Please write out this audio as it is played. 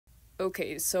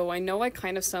Okay, so I know I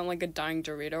kind of sound like a dying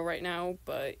Dorito right now,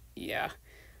 but yeah.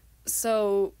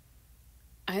 So,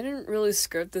 I didn't really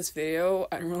script this video.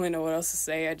 I don't really know what else to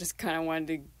say. I just kind of wanted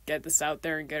to get this out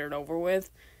there and get it over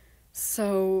with.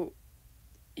 So,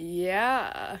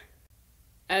 yeah.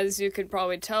 As you could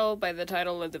probably tell by the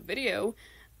title of the video,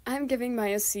 I'm giving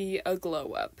My OC a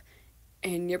glow up.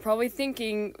 And you're probably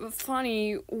thinking,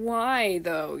 funny, why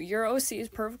though? Your OC is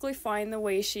perfectly fine the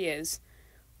way she is.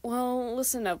 Well,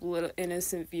 listen up, little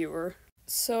innocent viewer.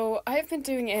 So, I've been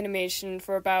doing animation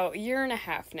for about a year and a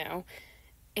half now,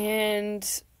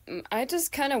 and I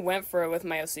just kind of went for it with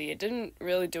my OC. It didn't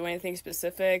really do anything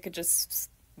specific, it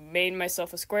just made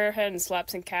myself a square head and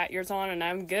slapped some cat ears on, and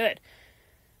I'm good.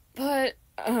 But,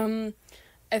 I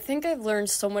think I've learned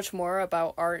so much more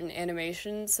about art and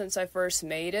animation since I first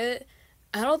made it.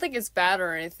 I don't think it's bad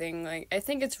or anything, I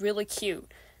think it's really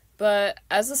cute. But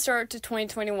as a start to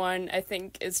 2021, I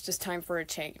think it's just time for a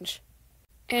change.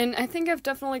 And I think I've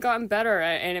definitely gotten better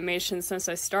at animation since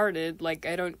I started.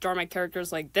 I don't draw my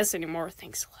characters like this anymore,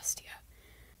 thanks Celestia.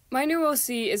 My new OC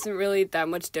isn't really that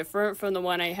much different from the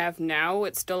one I have now.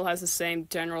 It still has the same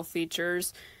general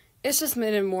features. It's just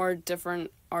made a more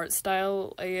different art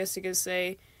style, I guess you could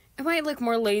say. It might look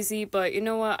more lazy, but you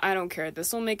know what? I don't care.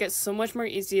 This will make it so much more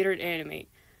easier to animate.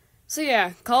 So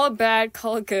yeah, call it bad,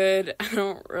 call it good, I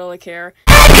don't really care.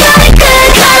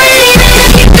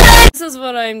 This is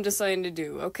what I'm deciding to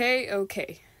do, okay?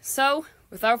 Okay. So,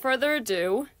 without further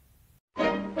ado...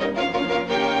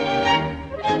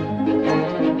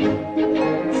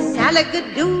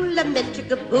 Salagadoola,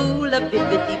 metricaboola,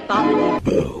 bibbidi-bobbidi.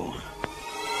 Boo.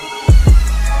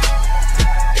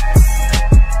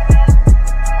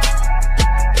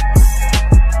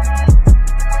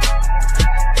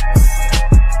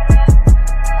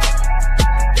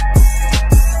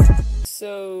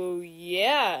 So,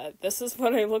 yeah, this is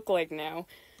what I look like now.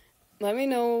 Let me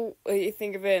know what you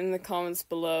think of it in the comments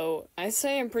below. I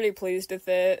say I'm pretty pleased with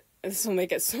it. This will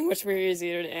make it so much more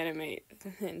easier to animate.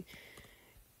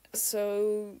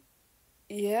 So,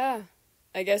 yeah,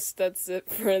 I guess that's it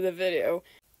for the video.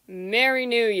 Merry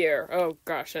New Year! Oh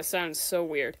gosh, that sounds so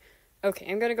weird. Okay,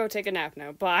 I'm gonna go take a nap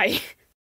now. Bye!